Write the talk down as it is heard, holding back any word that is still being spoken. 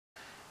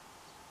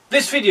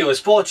This video is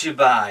brought to you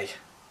by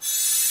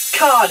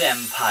Card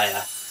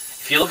Empire.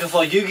 If you're looking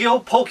for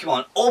Yu-Gi-Oh,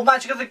 Pokemon or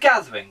Magic of the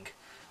Gathering,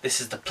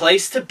 this is the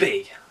place to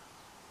be.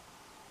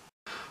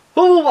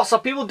 Oh, what's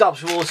up people,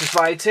 Dobbsyrules is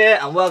right here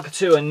and welcome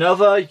to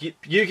another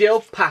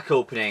Yu-Gi-Oh pack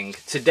opening.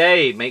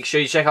 Today, make sure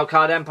you check out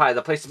Card Empire,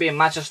 the place to be in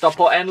Manchester,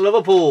 Stockport and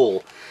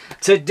Liverpool.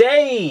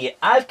 Today,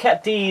 I've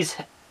kept these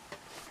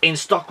in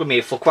stock with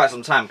me for quite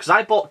some time because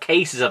I bought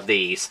cases of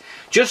these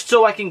just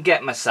so I can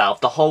get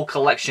myself the whole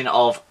collection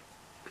of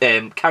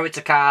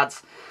character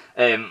cards,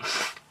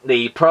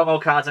 the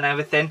promo cards and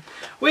everything,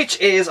 which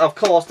is of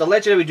course the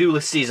Legendary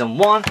Duelist Season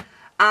 1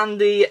 and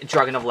the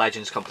Dragon of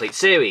Legends Complete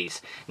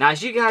Series. Now,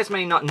 as you guys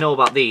may not know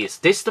about these,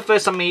 this is the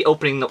first time me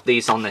opening up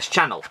these on this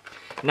channel.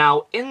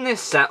 Now, in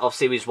this set of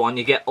Series 1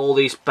 you get all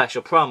these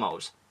special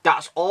promos.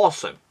 That's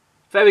awesome,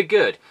 very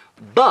good,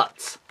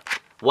 but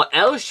what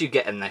else you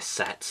get in this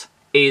set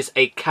is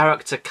a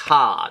character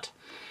card.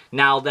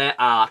 Now, there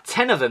are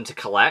 10 of them to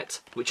collect,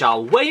 which are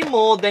way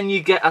more than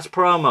you get as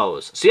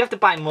promos. So you have to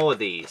buy more of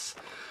these.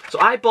 So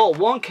I bought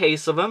one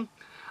case of them.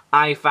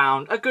 I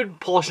found a good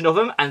portion of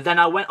them. And then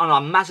I went on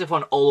a massive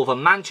one all over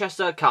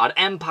Manchester, Card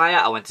Empire.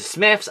 I went to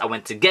Smith's, I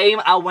went to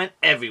Game, I went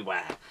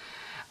everywhere.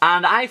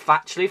 And I've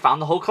actually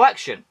found the whole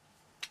collection.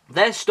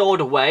 They're stored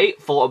away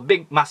for a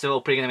big, massive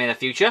opening in the near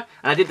future.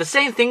 And I did the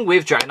same thing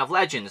with Dragon of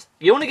Legends.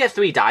 You only get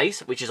 3 dice,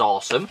 which is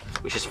awesome,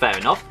 which is fair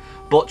enough.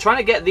 But trying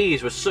to get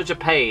these was such a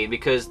pain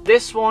because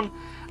this one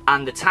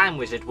and the Time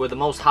Wizard were the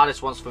most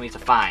hardest ones for me to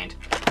find.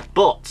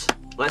 But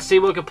let's see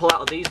what we can pull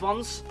out of these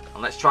ones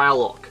and let's try our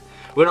luck.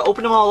 We're going to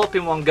open them all up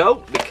in one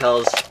go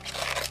because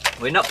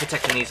we're not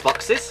protecting these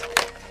boxes.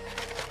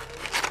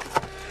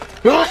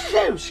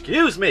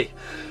 Excuse me.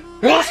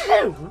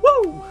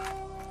 Woo!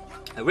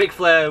 A Ric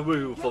Flair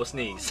woo for a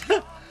sneeze.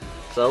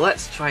 So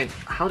let's try and...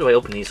 how do I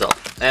open these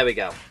up? There we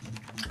go.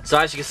 So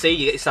as you can see,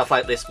 you get yourself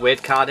like this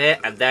weird card here,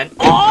 and then...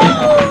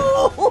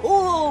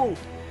 oh!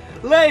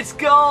 Let's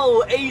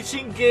go!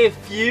 Ancient Gear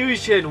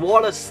Fusion!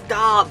 What a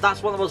start!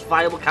 That's one of the most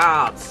valuable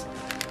cards.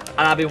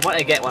 And I've been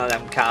wanting to get one of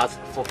them cards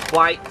for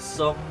quite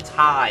some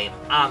time.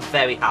 I'm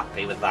very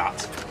happy with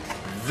that.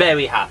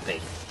 Very happy.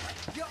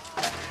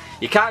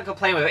 You can't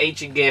complain with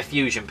Ancient Gear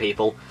Fusion,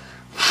 people.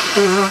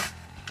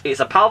 It's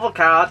a powerful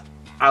card.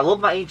 I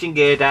love my Ancient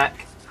Gear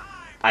deck.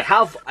 I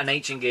have an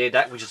Ancient Gear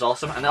deck, which is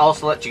awesome, and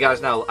also let you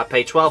guys know I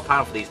paid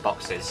 £12 for these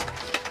boxes.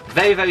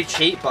 Very, very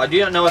cheap, but I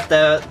do not know if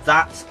they're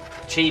that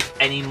cheap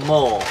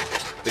anymore.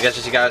 Because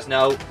as you guys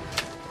know,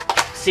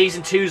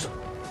 Season 2's,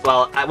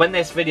 well, when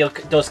this video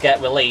does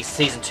get released,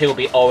 Season 2 will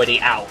be already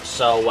out,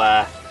 so,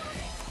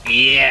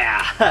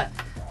 yeah.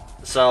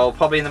 So,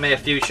 probably in the near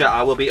future,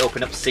 I will be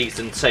opening up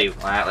Season 2.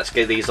 Alright, let's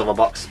get these other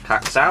box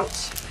packs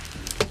out.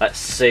 Let's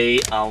see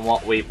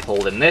what we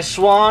pulled in this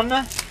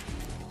one.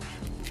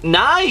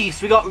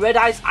 Nice! We got Red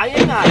Eyes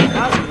Iron Knight.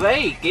 That's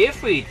great.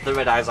 Gearfried the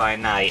Red Eyes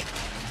Iron Knight.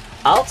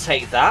 I'll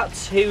take that.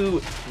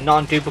 2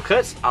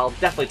 non-duplicates. I'll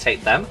definitely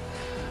take them.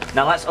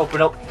 Now let's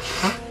open up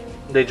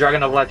the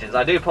Dragon of Legends.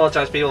 I do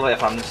apologise, people,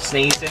 if I'm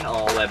sneezing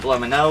or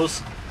blowing my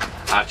nose.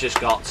 I've just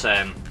got...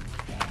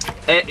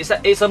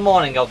 it's a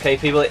morning, okay,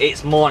 people?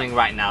 It's morning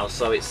right now,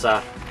 so it's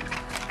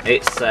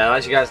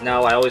as you guys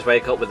know, I always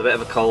wake up with a bit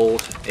of a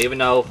cold, even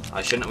though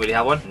I shouldn't really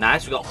have one.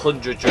 Nice, we got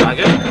 100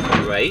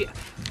 Dragon. Great.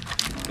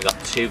 We got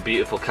 2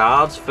 beautiful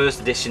cards. First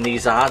edition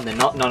these are, they're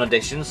not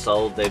non-editions,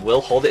 so they will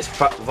hold its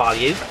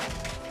value.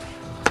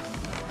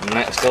 And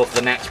let's go for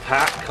the next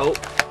pack.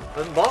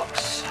 Open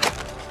box.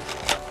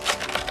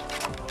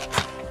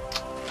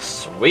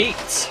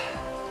 Sweet.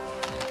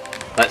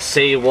 Let's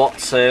see what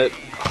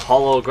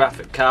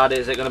holographic card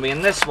is it going to be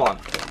in this one.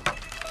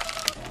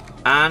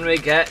 And we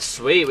get,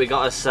 sweet, we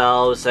got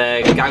ourselves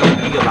a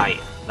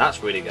Gigabyte.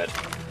 That's really good.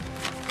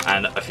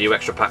 And a few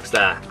extra packs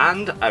there.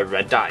 And a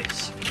red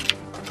dice.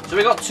 So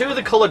we got 2 of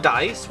the coloured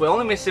dice. We're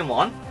only missing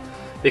 1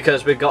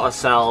 because we've got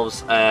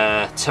ourselves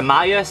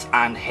Timaeus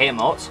and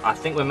Hemot. I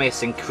think we're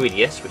missing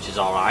Credius, which is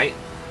alright.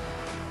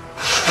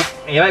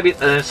 You might be,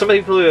 some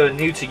people who are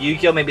new to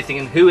Yu-Gi-Oh may be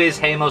thinking, who is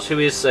Hemos, who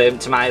is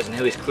Timaeus, and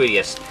who is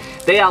Credius?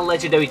 They are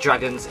legendary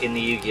dragons in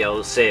the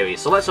Yu-Gi-Oh series.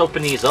 So let's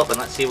open these up and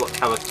let's see what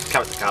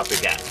character cards we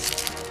get.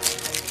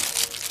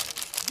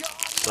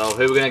 So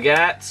who we're going to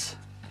get?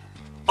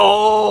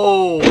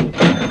 Oh,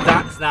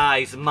 that's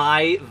nice.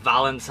 My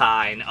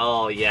Valentine.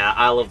 Oh yeah,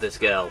 I love this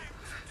girl.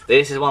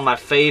 This is one of my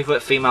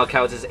favourite female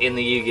characters in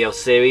the Yu-Gi-Oh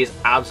series.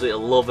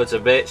 Absolutely love her to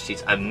bits.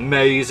 She's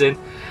amazing.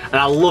 And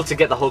I love to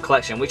get the whole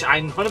collection, which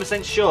I'm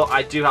 100% sure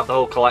I do have the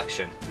whole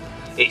collection.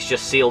 It's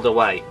just sealed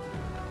away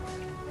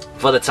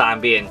for the time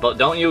being. But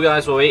don't you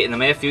guys worry, in the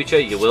near future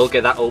you will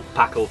get that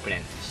pack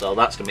opening. So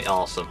that's going to be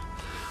awesome.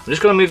 I'm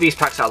just going to move these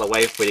packs out of the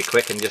way really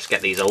quick and just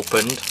get these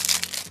opened.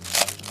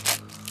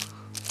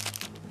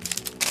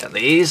 Get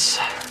these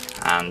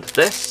and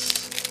this.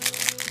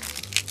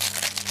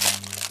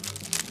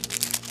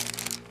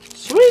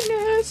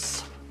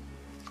 Sweetness!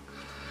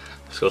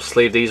 Let's go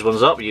sleeve these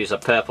ones up. Use a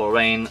Purple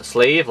Rain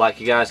sleeve, like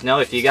you guys know.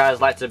 If you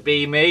guys like to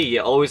be me,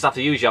 you always have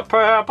to use your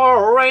Purple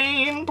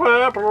Rain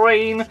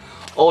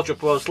Ultra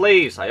Pro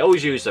sleeves. I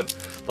always use them.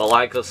 But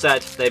like I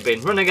said, they've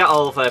been running out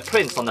of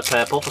prints on the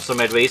purple for some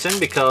weird reason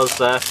because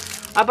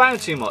I buy them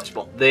too much.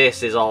 But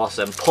this is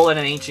awesome. Pulling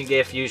an Ancient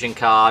Gear Fusion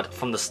card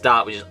from the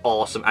start, which is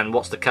awesome. And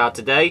what's the card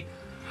today?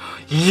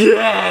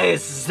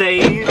 Yes!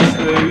 Zane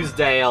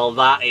Truesdale.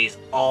 That is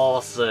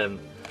awesome.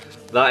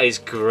 That is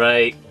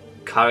great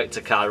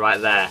character card right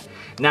there.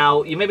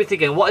 Now, you may be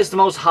thinking, what is the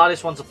most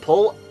hardest one to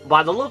pull?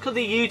 By the look of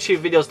the YouTube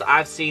videos that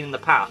I've seen in the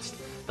past,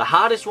 the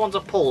hardest one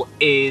to pull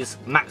is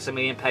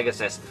Maximilian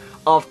Pegasus.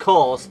 Of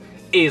course,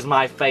 is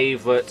my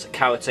favourite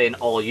character in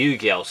all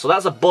Yu-Gi-Oh! So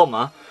that's a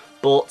bummer,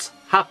 but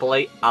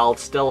happily, I'll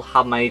still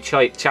have my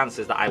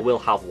chances that I will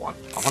have one.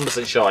 I'm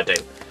 100% sure I do.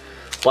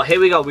 But here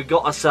we go, we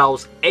got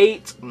ourselves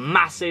 8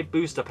 massive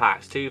booster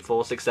packs, 2,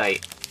 4, 6,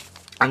 8.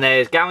 And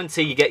there's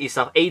guarantee you get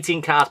yourself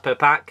 18 cards per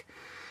pack.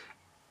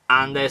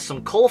 And there's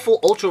some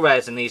colourful ultra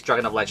rares in these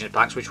Dragon of Legends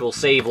packs, which we'll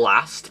save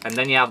last. And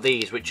then you have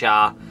these, which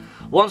are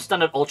 1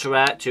 standard ultra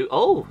rare, 2,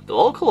 oh, they're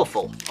all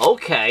colourful.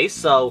 Okay,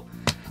 so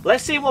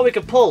let's see what we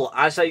can pull.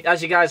 As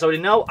you guys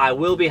already know, I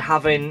will be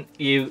having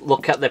you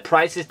look at the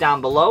prices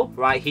down below,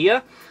 right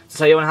here, to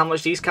tell you how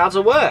much these cards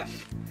are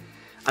worth.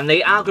 And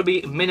they are going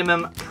to be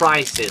minimum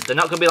prices. They're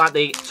not going to be like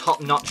the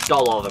top-notch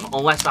dollar of them,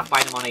 unless I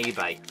find them on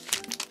eBay.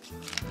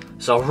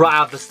 So right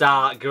off the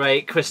start,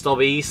 great Crystal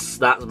Beast,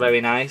 that's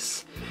very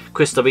nice.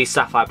 Crystal Beast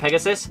Sapphire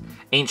Pegasus,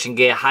 Ancient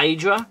Gear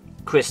Hydra,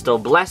 Crystal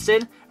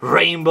Blessing,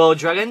 Rainbow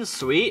Dragon,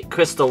 sweet,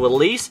 Crystal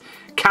Release,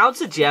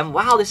 Counter Gem,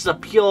 wow, this is a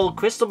pure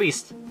Crystal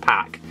Beast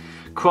pack.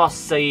 Cross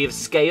Save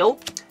Scale,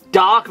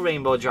 Dark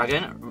Rainbow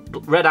Dragon,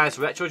 Red Ice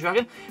Retro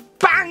Dragon,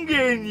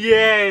 banging,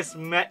 yes,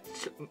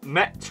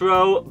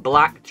 Metro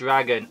Black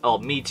Dragon, oh,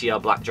 Meteor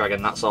Black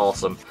Dragon, that's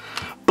awesome.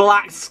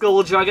 Black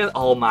Skull Dragon,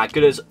 oh my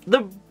goodness,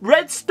 the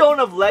Redstone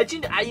of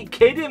Legend, are you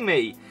kidding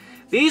me?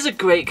 These are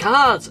great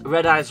cards.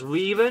 Red Eyes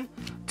Weaving,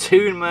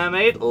 Toon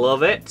Mermaid,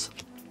 love it.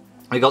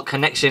 We got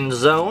Connection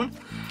Zone,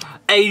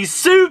 a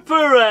super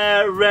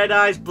rare Red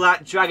Eyes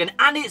Black Dragon,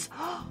 and it's,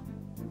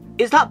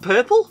 is that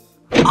purple?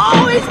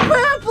 Oh, it's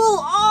purple!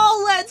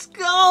 Oh, let's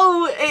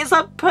go! It's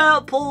a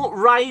purple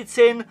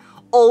writing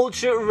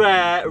ultra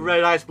rare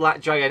Red Eyes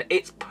Black Dragon.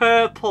 It's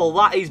purple,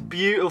 that is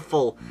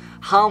beautiful.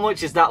 How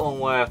much is that one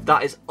worth?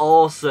 That is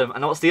awesome.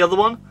 And what's the other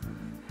one?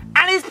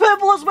 And it's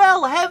purple as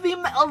well! Heavy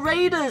Metal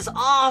Raiders!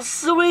 Oh,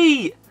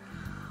 sweet!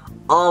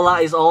 Oh,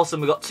 that is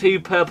awesome. We've got 2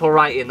 purple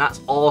writing.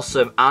 That's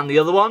awesome. And the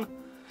other one?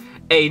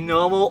 A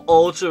normal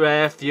ultra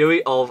rare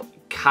Fury of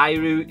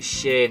Kairu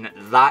Shin.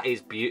 That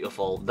is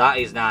beautiful. That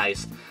is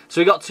nice.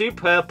 So we got 2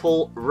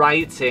 purple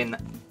writing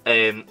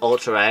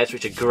ultra rares,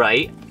 which are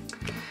great.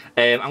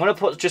 I'm going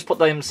to just put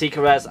them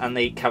secret rares and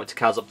the character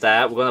cards up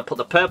there. We're going to put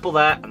the purple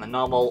there and the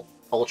normal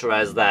ultra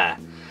rares there.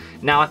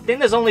 Now, I think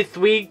there's only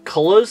 3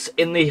 colours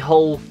in the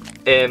whole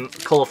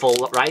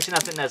colourful writing. I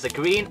think there's a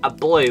green, a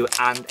blue,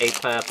 and a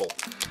purple.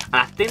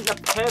 And I think the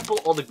purple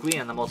or the green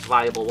are the most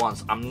valuable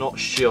ones. I'm not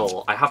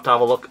sure. I have to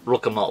have a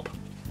look them up.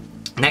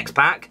 Next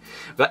pack,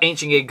 we've got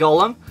Ancient Gear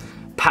Golem,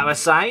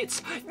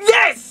 Parasites.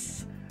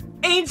 Yes!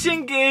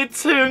 Ancient Gear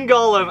Toon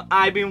Golem.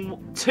 I've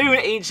been Toon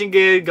Ancient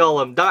Gear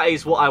Golem. That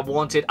is what I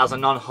wanted as a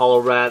non-holo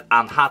rare.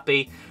 I'm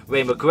happy.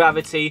 Rainbow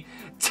Gravity.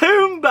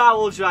 Toon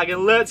Barrel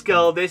Dragon, let's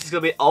go. This is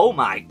going to be, oh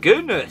my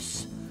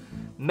goodness.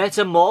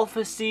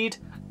 Metamorphosed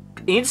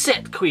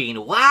Insect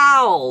Queen.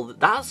 Wow,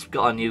 that's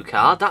got a new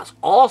card. That's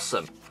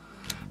awesome.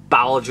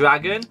 Barrel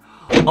Dragon.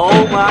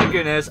 Oh my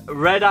goodness.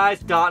 Red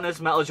Eyes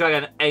Darkness Metal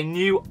Dragon. A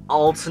new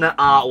alternate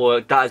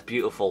artwork. That is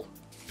beautiful.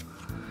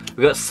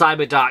 We've got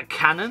Cyber Dark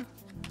Cannon.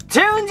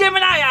 Toon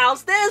Gemini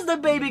House. There's the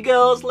baby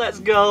girls. Let's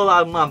go.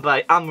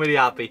 I'm really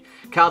happy.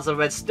 Cards of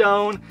Red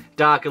Stone.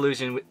 Dark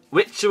Illusion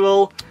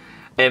Ritual.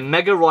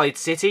 Megaroid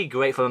City,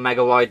 great for a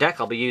Megaroid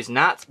deck, I'll be using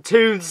that.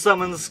 Toon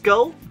Summon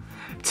Skull.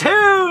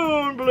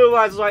 Toon Blue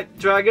Eyes White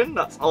Dragon,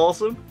 that's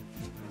awesome.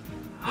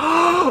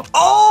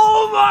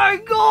 Oh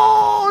my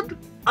god!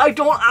 I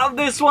don't have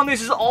this one,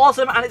 this is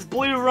awesome, and it's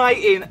blue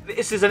writing.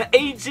 This is an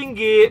Ancient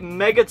Gear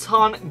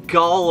Megaton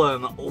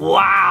Golem.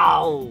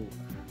 Wow!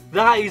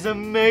 That is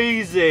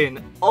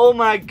amazing. Oh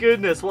my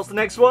goodness, what's the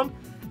next one?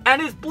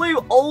 And it's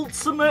blue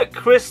Ultimate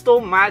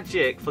Crystal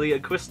Magic for the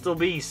Crystal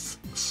Beasts.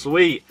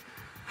 Sweet.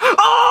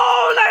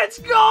 Oh, let's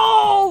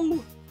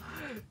go!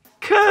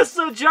 Curse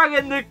of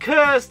Dragon, the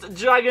Cursed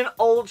Dragon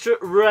Ultra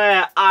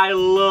Rare. I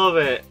love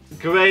it.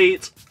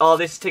 Great. Oh,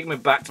 this is taking me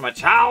back to my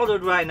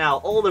childhood right now.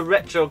 All the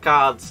retro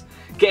cards,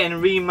 getting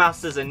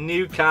remasters and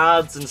new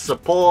cards and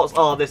supports.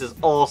 Oh, this is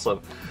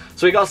awesome.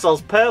 So we got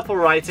ourselves purple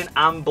writing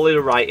and blue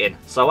writing.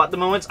 So at the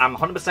moment, I'm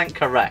 100%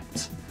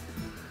 correct.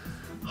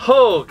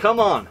 Oh, come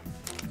on.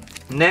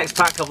 Next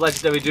pack of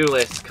Legendary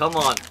Duelists. Come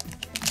on.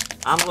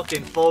 I'm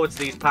looking forward to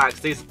these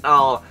packs. These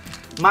are,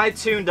 my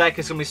Toon deck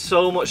is going to be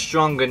so much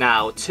stronger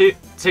now.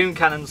 Toon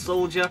Cannon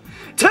Soldier.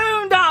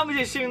 Toon Dark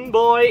Magician,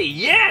 boy.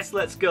 Yes,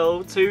 let's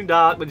go. Toon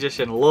Dark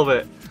Magician. Love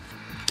it.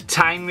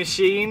 Time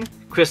Machine.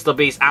 Crystal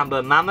Beast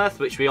Amber Mammoth,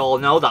 which we all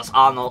know. That's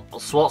Arnold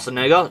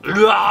Schwarzenegger.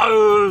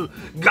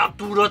 Got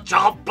to the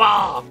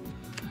chopper.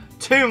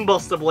 Toon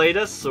Buster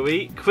Blader.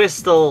 Sweet.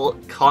 Crystal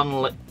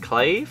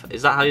Conclave.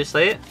 Is that how you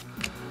say it?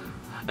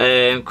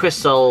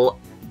 Crystal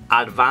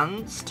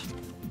Advanced,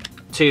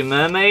 Toon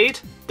Mermaid,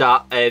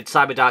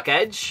 Cyber Dark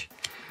Edge,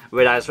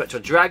 Red Eyes Retro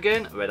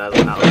Dragon, Red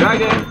Eyes Metal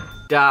Dragon,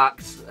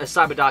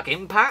 Cyber Dark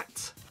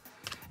Impact,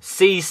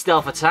 Sea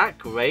Stealth Attack,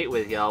 great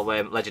with your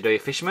Legendary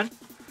Fisherman,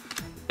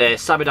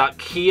 Cyber Dark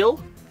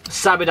Keel,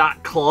 Cyber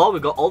Dark Claw,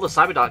 we've got all the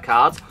Cyber Dark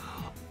cards.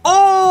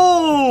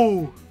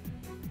 Oh!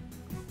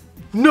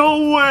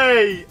 No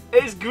way!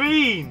 It's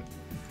green!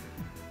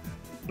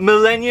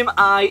 Millennium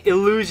Eye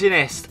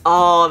Illusionist.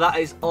 Oh, that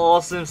is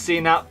awesome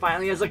seeing that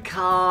finally as a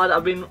card.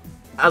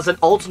 As an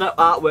alternate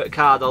artwork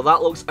card though,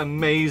 that looks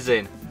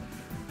amazing.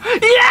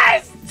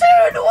 Yes!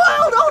 Toon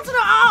World alternate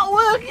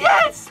artwork,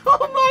 yes!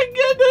 Oh my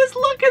goodness,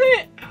 look at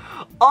it!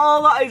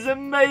 Oh, that is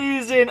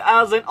amazing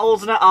as an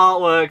alternate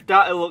artwork.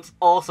 That looks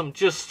awesome,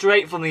 just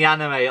straight from the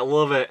anime, I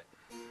love it.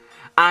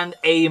 And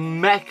a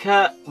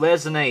Mecha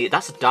Resonate.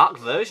 That's a dark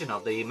version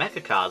of the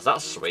Mecha cards,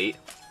 that's sweet.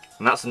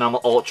 And that's a normal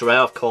ultra rare,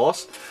 of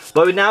course.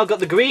 But we've now got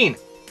the green.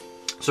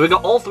 So we've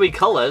got all three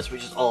colours,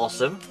 which is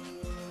awesome.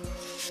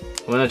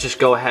 We're going to just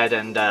go ahead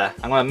and I'm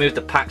going to move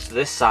the packs to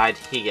this side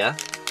here.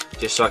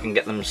 Just so I can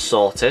get them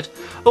sorted.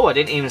 Oh, I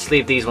didn't even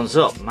sleeve these ones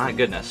up. My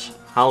goodness.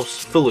 How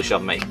foolish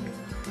of me.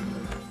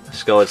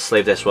 Let's go and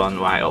sleeve this one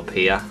right up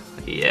here.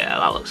 Yeah,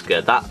 that looks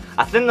good. I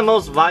think the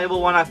most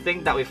valuable one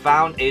that we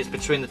found is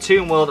between the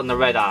Toon World and the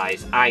Red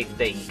Eyes. I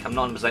think. I'm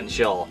not 100%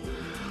 sure.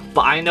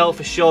 But I know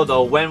for sure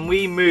though, when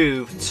we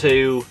move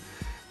to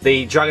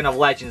the Dragon of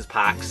Legends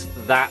packs,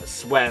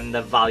 that's when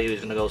the value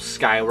is going to go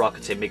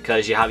skyrocketing,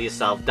 because you have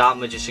yourself Dark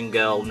Magician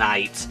Girl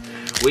Knight,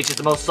 which is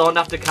the most sought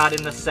after card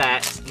in the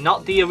set.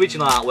 Not the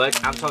original artwork,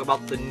 I'm talking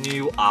about the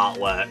new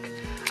artwork.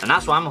 And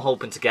that's what I'm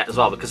hoping to get as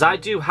well, because I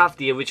do have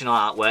the original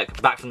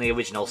artwork back from the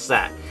original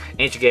set.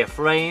 Ancient Gear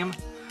Frame,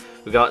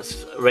 we've got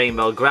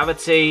Rainbow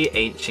Gravity,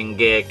 Ancient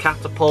Gear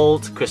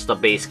Catapult, Crystal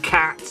Beast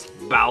Cat,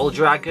 Battle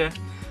Dragon,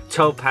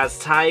 Topaz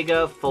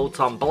Tiger,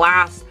 Photon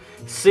Blast,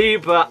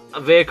 Super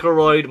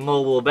Vehicleroid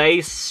Mobile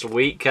Base,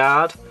 sweet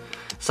card,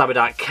 Cyber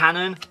Dark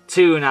Cannon,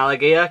 Toon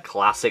Alligator,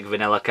 classic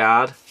vanilla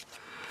card,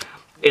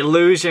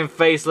 Illusion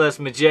Faceless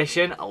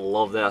Magician, I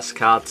love this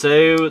card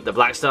too, the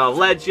Black Star of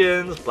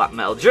Legends, Black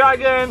Metal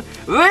Dragon,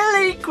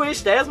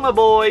 Relinquish, there's my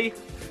boy,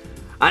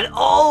 and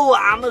oh,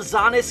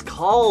 Amazoness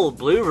Call,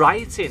 blue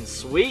writing,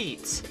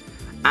 sweet,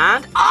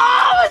 and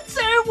oh, a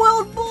Toon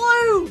World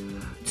Blue!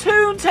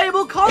 Toon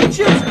Table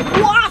Conscience,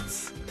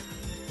 what?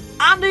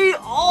 And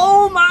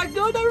oh my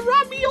god, a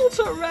Rami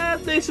Ultra Rare.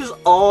 This is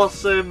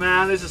awesome,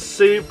 man. This is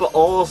super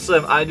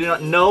awesome. I do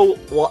not know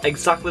what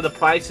exactly the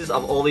prices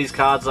of all these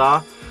cards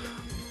are,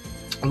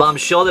 but I'm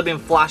sure they've been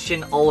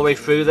flashing all the way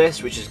through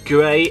this, which is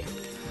great.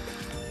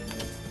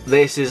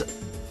 This is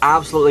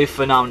absolutely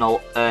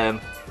phenomenal.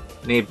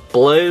 Need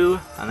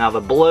blue,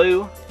 another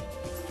blue,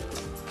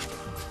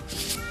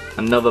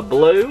 another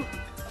blue.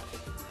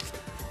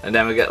 And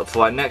then we get to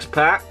our next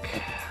pack.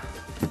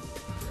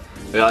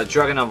 We got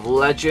Dragon of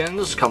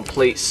Legends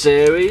Complete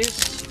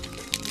Series.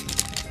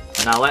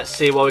 Now let's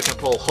see what we can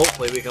pull.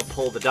 Hopefully we can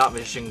pull the Dark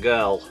Magician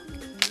Girl.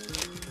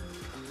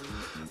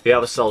 We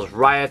have ourselves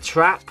Riot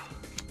Trap.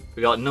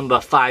 We got number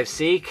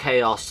 5C,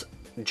 Chaos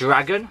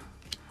Dragon.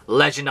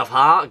 Legend of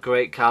Heart,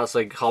 great cards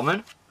like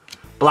common.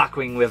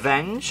 Blackwing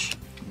Revenge.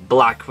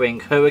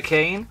 Blackwing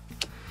Hurricane.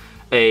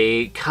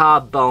 A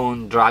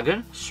Carbone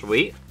Dragon,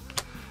 sweet.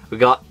 We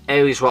got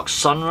Aries Rock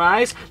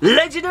Sunrise,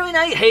 Legendary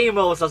Knight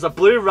Hamos. That's a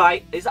blue,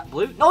 right? Is that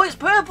blue? No, it's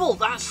purple.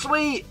 That's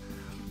sweet.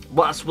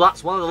 Well,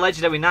 that's one of the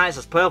Legendary Knights.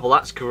 That's purple.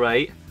 That's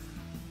great.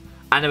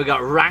 And then we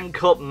got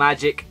Rank Up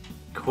Magic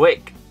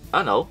Quick.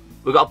 Oh no,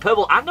 we got a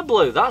purple and a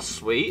blue. That's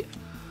sweet.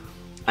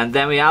 And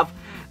then we have,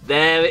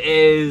 there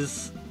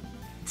is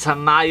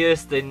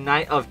Timaeus, the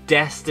Knight of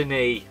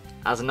Destiny,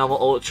 as a normal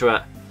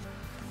ultra.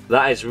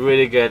 That is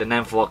really good. And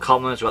then for our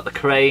commons, we got the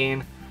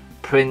Crane,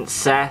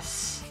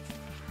 Princess.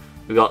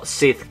 We got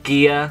Sith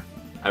Gear,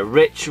 a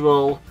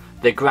Ritual,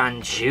 the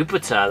Grand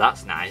Jupiter,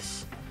 that's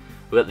nice.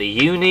 We got the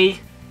Uni,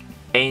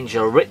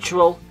 Angel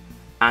Ritual,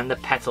 and the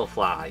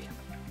Petalfly.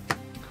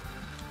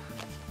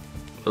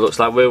 It looks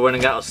like we're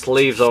running out of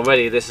sleeves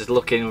already. This is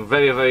looking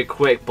very, very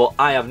quick, but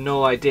I have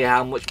no idea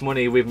how much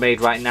money we've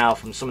made right now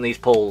from some of these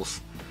pulls.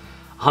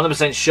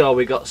 100% sure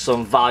we got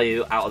some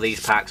value out of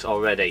these packs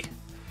already.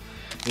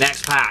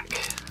 Next pack.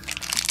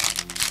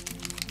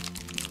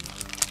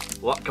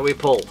 What can we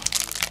pull?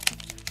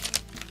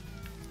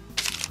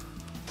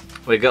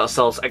 We got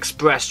ourselves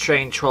Express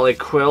Train Trolley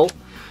Quill,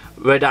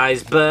 Red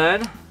Eyes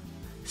Burn,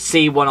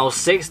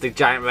 C106, the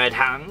Giant Red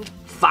Hand,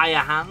 Fire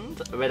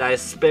Hand, Red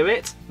Eyes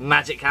Spirit,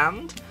 Magic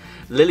Hand,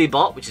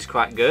 Lilybot, which is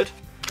quite good,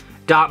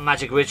 Dark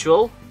Magic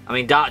Ritual,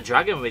 Dark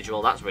Dragon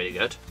Ritual, that's really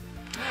good,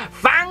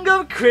 Fang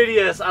of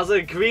Critias as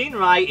a green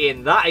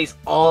writing, that is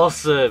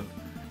awesome.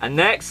 And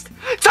next,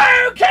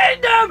 Toon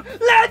Kingdom!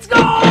 Let's go!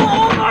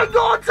 Oh my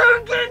god,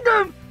 Toon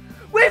Kingdom!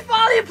 We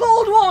finally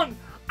pulled one!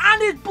 And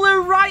it's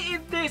blue writing.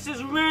 This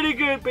is really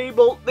good,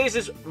 people. This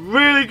is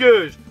really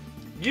good.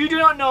 You do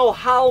not know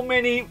how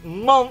many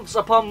months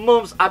upon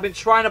months I've been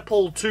trying to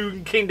pull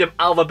Toon Kingdom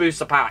out of a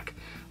booster pack.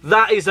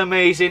 That is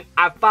amazing.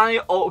 I finally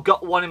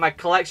got one in my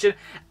collection,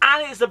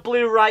 and it's the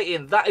blue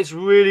writing. That is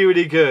really,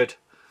 really good.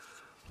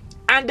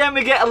 And then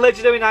we get a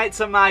Legendary Knight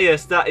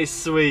Timaeus. That is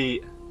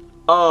sweet.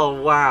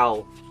 Oh,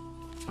 wow.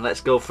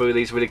 Let's go through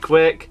these really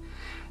quick.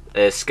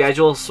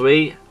 Schedule,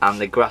 sweet. And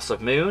the Grass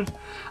of Moon.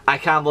 I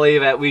can't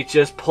believe it. We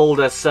just pulled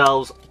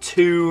ourselves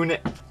Toon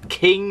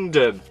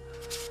Kingdom.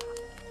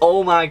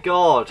 Oh my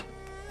god.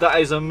 That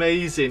is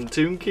amazing.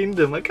 Toon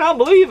Kingdom. I can't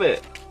believe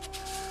it.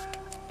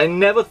 I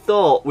never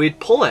thought we'd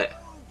pull it.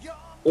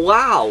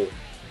 Wow.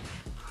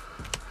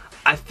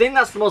 I think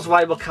that's the most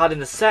valuable card in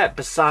the set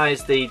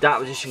besides the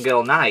Dark Magician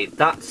Girl Knight.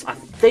 I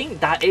think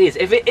that is.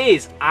 If it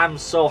is, I'm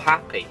so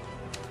happy.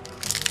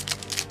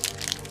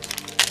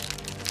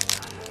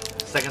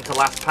 Second to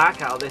last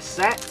pack out of this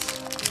set.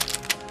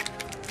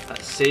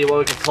 Let's see what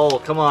we can pull.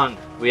 Come on.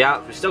 We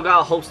still got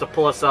our hopes to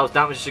pull ourselves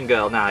Dark Magician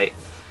Girl Knight.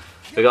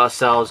 We got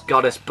ourselves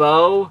Goddess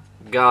Bow,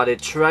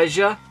 Guarded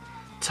Treasure,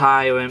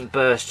 Tyrant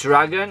Burst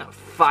Dragon,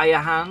 Fire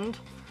Hand,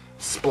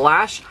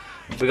 Splash.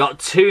 We got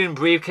Toon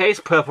Briefcase,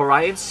 Purple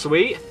Writing,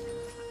 sweet.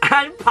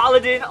 And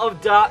Paladin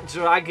of Dark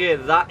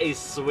Dragon, that is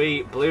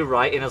sweet. Blue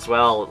writing as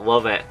well,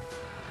 love it.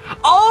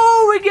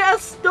 Oh, we get a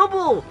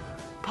stubble!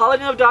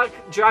 Paladin of Dark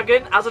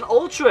Dragon as an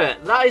Ultra,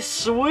 that is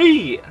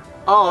sweet.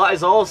 Oh, that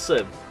is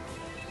awesome.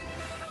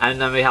 And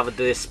then we have the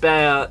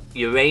Despair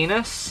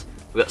Uranus.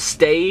 We got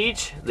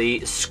Stage,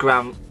 the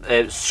Scrum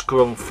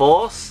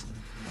Force,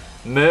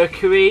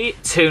 Mercury,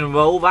 Toon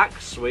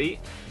Rollback, sweet.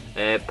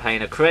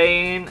 Pain of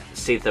Crane,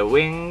 Seether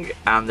Wing,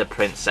 and the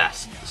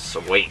Princess,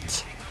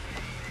 sweet.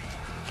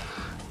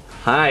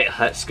 Alright,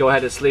 let's go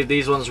ahead and sleeve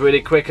these ones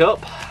really quick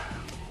up.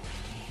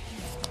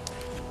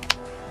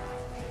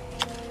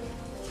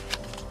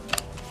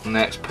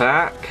 Next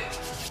pack.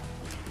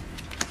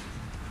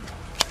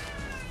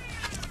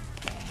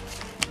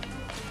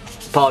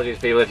 Apologies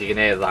people if you can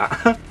hear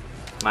that.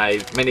 my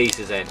niece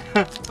is in.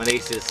 my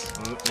niece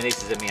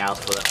is in my house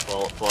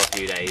for a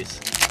few days.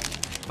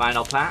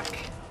 Final pack.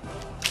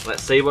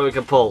 Let's see what we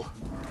can pull.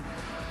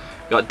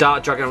 We got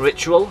Dark Dragon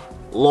Ritual,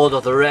 Lord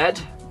of the Red,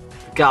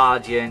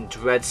 Guardian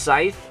Dread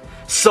Scythe,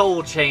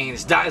 Soul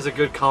Chains. That is a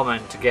good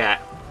common to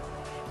get.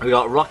 We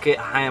got Rocket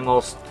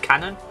Highermost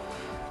Cannon,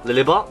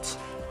 Lilybot,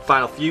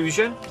 Final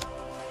Fusion.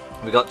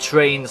 We got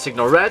Train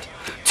Signal Red,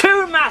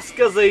 Toon Mask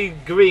as a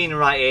green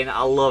writing.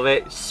 I love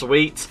it,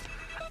 sweet.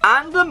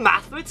 And the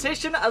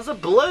Mathematician as a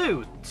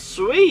blue,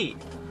 sweet.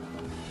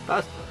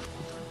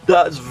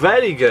 That's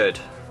very good.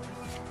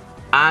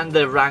 And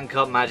the Rank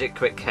Up Magic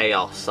Quick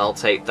Chaos, I'll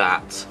take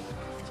that. So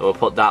we'll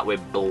put that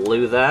with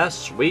blue there,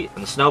 sweet.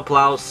 And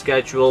Snowplow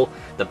Schedule,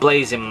 the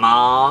Blazing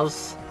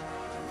Mars,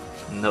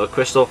 another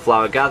Crystal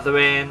Flower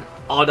Gathering,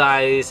 Odd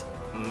Eyes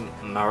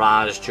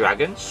Mirage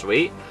Dragon,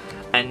 sweet.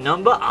 And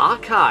Number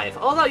Archive.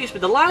 Oh, that used to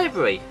be the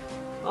library.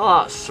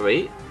 Oh, that's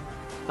sweet.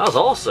 That was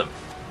awesome.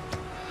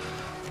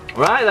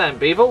 Right then,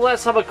 people,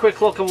 let's have a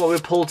quick look at what we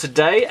pulled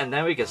today, and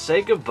then we can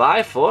say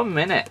goodbye for a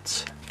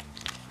minute.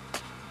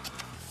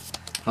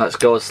 Let's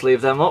go and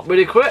sleeve them up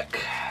really quick.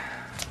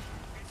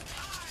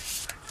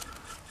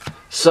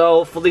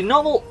 So for the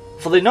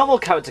normal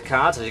character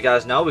cards, as you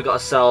guys know, we got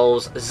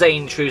ourselves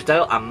Zane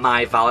Truesdale and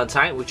My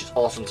Valentine, which is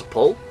awesome to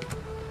pull.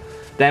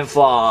 Then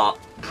for our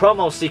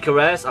promo Seeker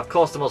Rares, of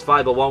course the most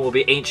valuable one will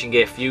be Ancient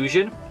Gear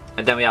Fusion.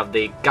 And then we have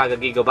the Gaga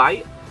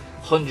Gigabyte,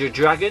 100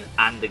 Dragon,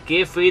 and the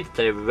Gearfried,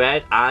 the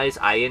Red Eyes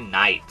Iron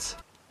Knight.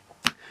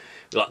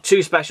 We've got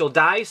two special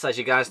dice, as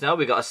you guys know.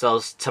 We got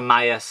ourselves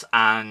Timaeus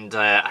and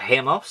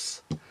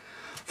Hamos.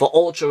 For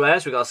Ultra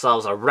Rares, we got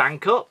ourselves a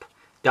Rank Up,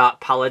 Dark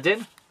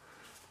Paladin.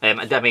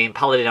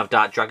 Paladin of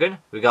Dark Dragon.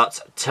 We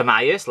got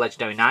Timaeus,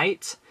 Legendary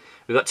Knight.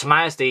 We got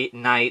Timaeus, the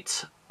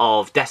Knight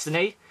of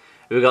Destiny.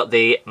 We got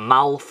the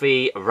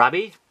Malfi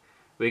Rabbi.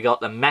 We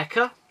got the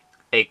Mecha,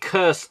 a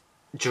Cursed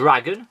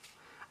Dragon,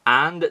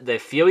 and the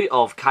Fury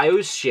of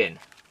Kairos Shin.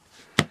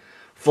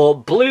 For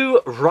blue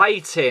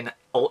writing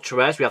Ultra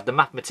Rares, we have the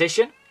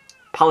Mathematician,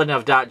 Paladin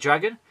of Dark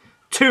Dragon,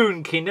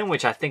 Toon Kingdom,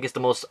 which I think is the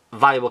most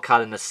valuable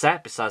card in the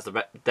set besides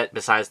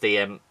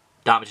the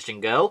Dark Magician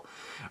Girl,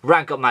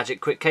 Rank Up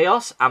Magic Quick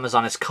Chaos,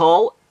 Amazoness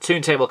Call,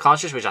 Toon Table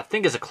Conscious, which I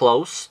think is a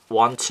close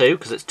 1-2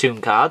 because it's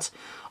Toon cards,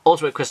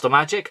 Ultimate Crystal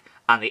Magic,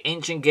 and the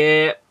Ancient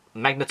Gear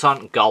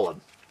Magneton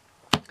Golem.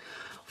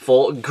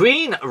 For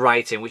green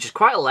writing, which is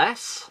quite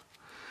less,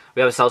 we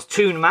have ourselves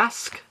Toon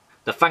Mask,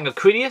 the Fang of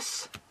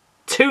Crinius,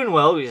 Toon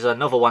World, which is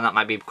another one that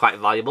might be quite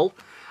valuable,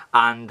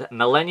 and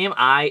Millennium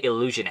Eye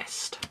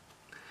Illusionist.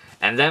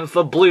 And then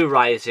for blue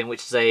writing,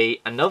 which is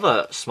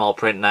another small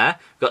print there,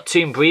 we've got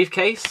Toon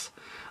Briefcase,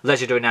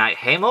 Legendary Knight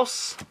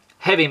Hamos,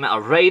 Heavy Metal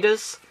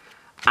Raiders,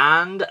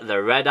 and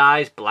the Red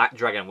Eyes Black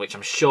Dragon, which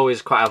I'm sure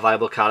is quite a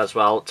valuable card as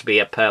well to be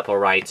a purple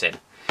writing.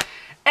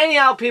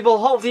 Anyhow, people,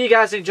 hopefully you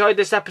guys enjoyed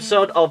this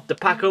episode of the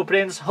pack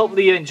openings.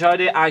 Hopefully you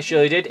enjoyed it. I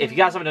surely did. If you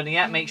guys haven't done it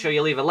yet, make sure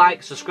you leave a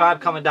like, subscribe,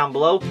 comment down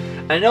below.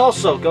 And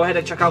also, go ahead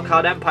and check out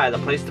Card Empire, the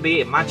place to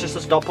be in Manchester,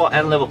 Stockport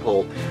and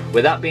Liverpool.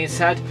 With that being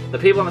said, the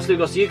people on the salute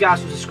goes to you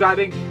guys for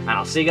subscribing, and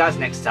I'll see you guys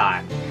next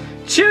time.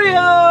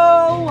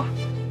 Cheerio!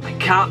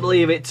 can't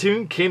believe it,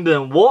 Toon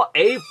Kingdom, what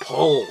a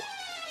pull.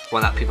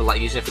 Well, that people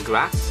like using it for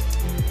grass.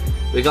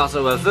 We got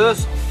a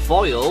reverse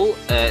foil,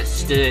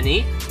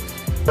 Sterny.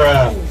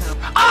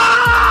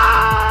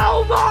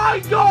 Oh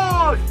my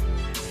god!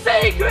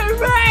 Secret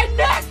rare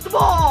nest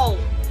ball!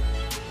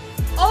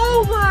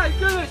 Oh my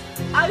goodness!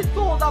 I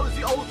thought that was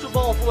the ultra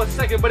ball for a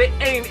second, but it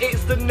ain't,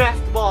 it's the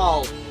nest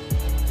ball.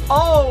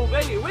 Oh,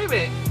 wait a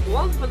minute.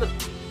 One for the...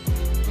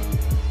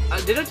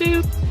 did I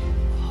do...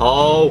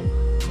 Oh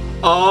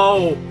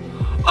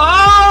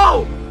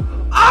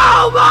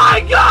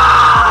my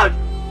god!